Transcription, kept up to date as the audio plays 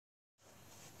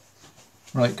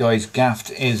Right guys, Gaft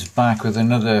is back with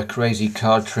another crazy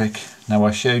card trick. Now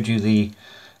I showed you the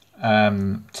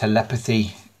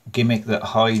telepathy gimmick that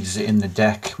hides in the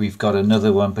deck. We've got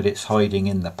another one, but it's hiding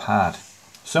in the pad.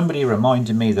 Somebody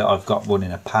reminded me that I've got one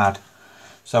in a pad,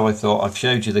 so I thought I've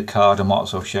showed you the card, I might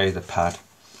as well show you the pad.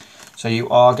 So you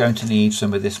are going to need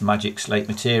some of this magic slate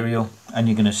material, and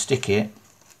you're going to stick it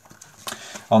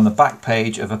on the back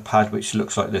page of a pad which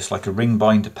looks like this, like a ring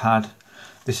binder pad.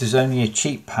 This is only a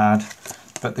cheap pad,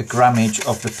 but the grammage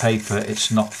of the paper,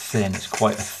 it's not thin, it's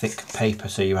quite a thick paper,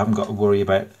 so you haven't got to worry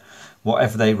about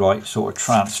whatever they write sort of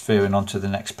transferring onto the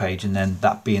next page and then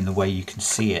that being the way you can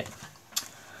see it.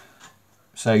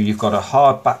 So you've got a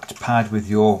hard backed pad with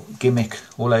your gimmick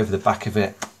all over the back of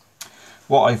it.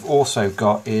 What I've also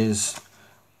got is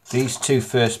these two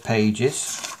first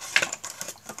pages.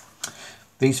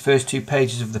 These first two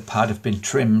pages of the pad have been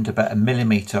trimmed about 1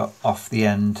 millimeter off the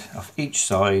end of each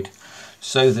side,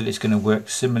 so that it's going to work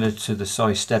similar to the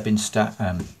size Stebbin stack,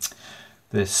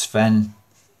 the Sven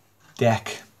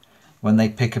deck. When they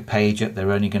pick a page up,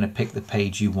 they're only going to pick the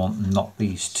page you want, not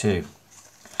these two.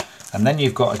 And then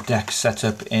you've got a deck set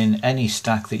up in any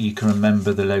stack that you can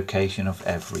remember the location of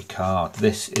every card.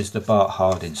 This is the Bart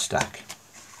Harding stack.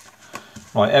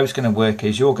 Right, how it's going to work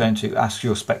is you're going to ask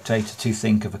your spectator to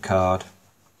think of a card.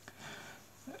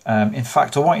 In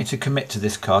fact, I want you to commit to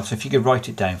this card, so if you could write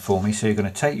it down for me. So you're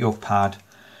going to take your pad,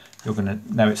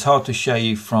 now it's hard to show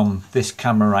you from this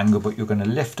camera angle, but you're going to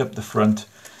lift up the front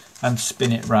and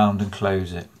spin it round and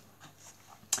close it.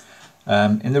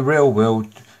 In the real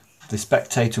world, the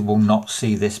spectator will not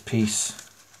see this piece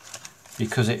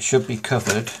because it should be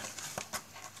covered.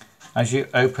 As you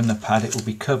open the pad, it will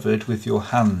be covered with your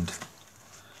hand.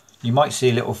 You might see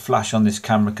a little flash on this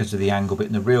camera because of the angle, but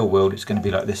in the real world it's going to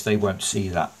be like this, they won't see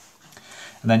that.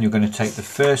 And then you're going to take the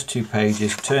first two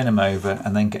pages, turn them over,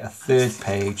 and then get a third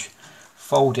page,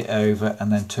 fold it over,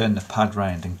 and then turn the pad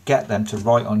round and get them to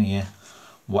write on here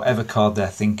whatever card they're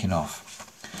thinking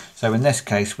of. So in this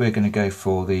case we're going to go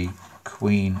for the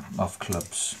Queen of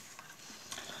Clubs.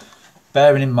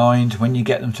 Bearing in mind, when you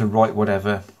get them to write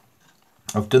whatever,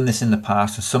 I've done this in the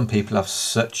past and some people have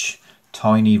such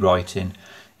tiny writing,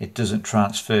 it doesn't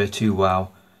transfer too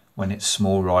well when it's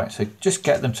small write. So just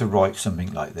get them to write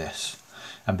something like this.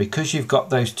 And because you've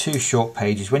got those two short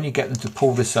pages, when you get them to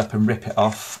pull this up and rip it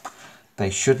off,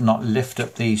 they should not lift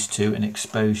up these two and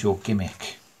expose your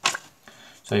gimmick.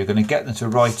 So you're going to get them to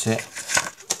write it,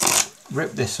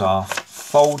 rip this off,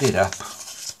 fold it up,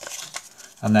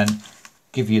 and then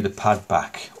give you the pad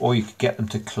back. Or you could get them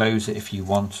to close it if you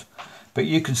want. But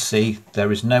you can see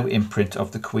there is no imprint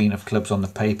of the Queen of Clubs on the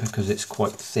paper because it's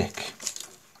quite thick.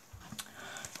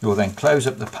 You'll then close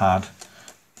up the pad.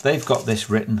 They've got this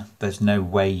written. There's no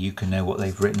way you can know what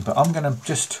they've written, but I'm going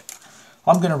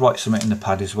to write something in the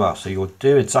pad as well. So you'll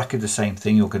do exactly the same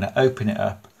thing. You're going to open it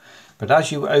up, but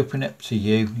as you open it to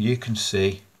you can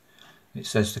see it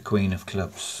says the Queen of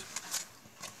Clubs.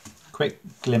 Quick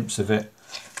glimpse of it.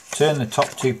 Turn the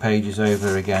top two pages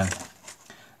over again,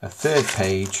 a third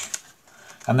page,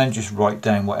 and then just write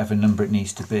down whatever number it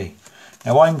needs to be.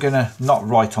 Now I'm going to not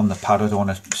write on the pad, I don't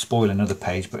want to spoil another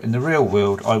page, but in the real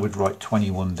world I would write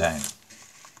 21 down.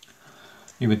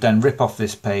 You would then rip off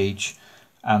this page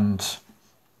and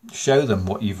show them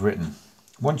what you've written.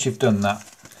 Once you've done that,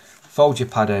 fold your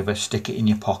pad over, stick it in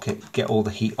your pocket, get all the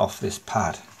heat off this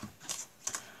pad.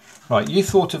 Right, you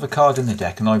thought of a card in the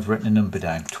deck and I've written a number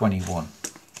down, 21.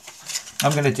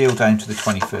 I'm going to deal down to the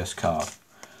 21st card.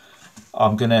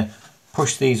 I'm going to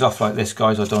push these off like this,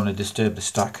 guys. I don't want to disturb the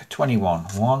stack. 21.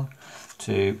 1,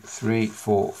 2, 3,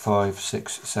 4, 5,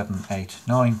 6, 7, 8,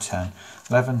 9, 10,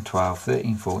 11, 12,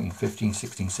 13, 14, 15,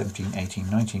 16, 17, 18,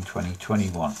 19, 20,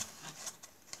 21.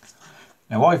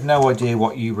 Now I've no idea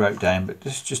what you wrote down, but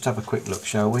let's just have a quick look,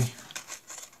 shall we?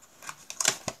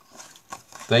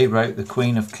 They wrote the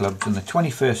Queen of Clubs, and the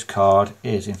 21st card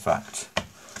is in fact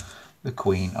the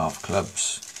Queen of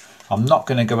Clubs. I'm not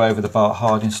going to go over the Bart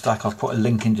Harding stack. I'll put a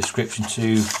link in description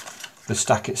to the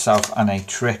stack itself and a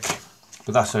trick,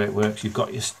 but that's how it works. You've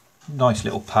got your nice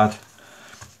little pad.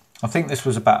 I think this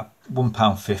was about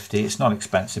 £1.50. It's not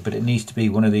expensive, but it needs to be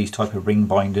one of these type of ring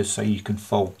binders so you can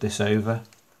fold this over.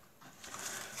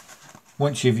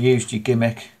 Once you've used your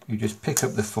gimmick, you just pick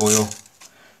up the foil,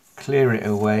 clear it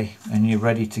away, and you're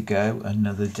ready to go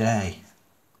another day.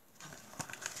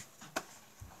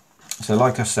 So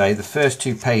like I say, the first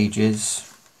two pages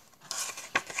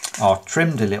are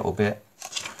trimmed a little bit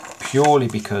purely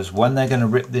because when they're going to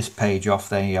rip this page off,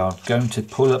 they are going to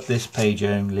pull up this page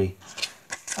only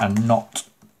and not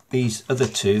these other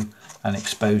two and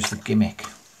expose the gimmick.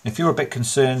 If you're a bit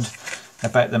concerned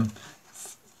about them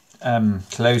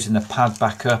closing the pad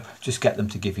back up, just get them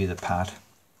to give you the pad.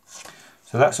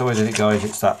 So that's how I did it, guys.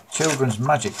 It's that children's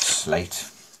magic slate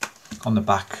on the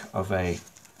back of a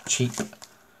cheap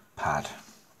pad.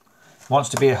 It wants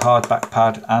to be a hardback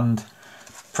pad, and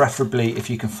preferably if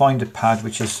you can find a pad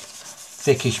which is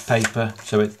thickish paper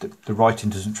so the writing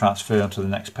doesn't transfer onto the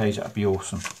next page, that would be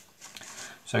awesome.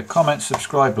 So comment,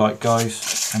 subscribe, like,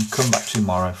 guys, and come back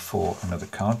tomorrow for another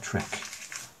card trick.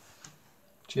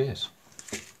 Cheers.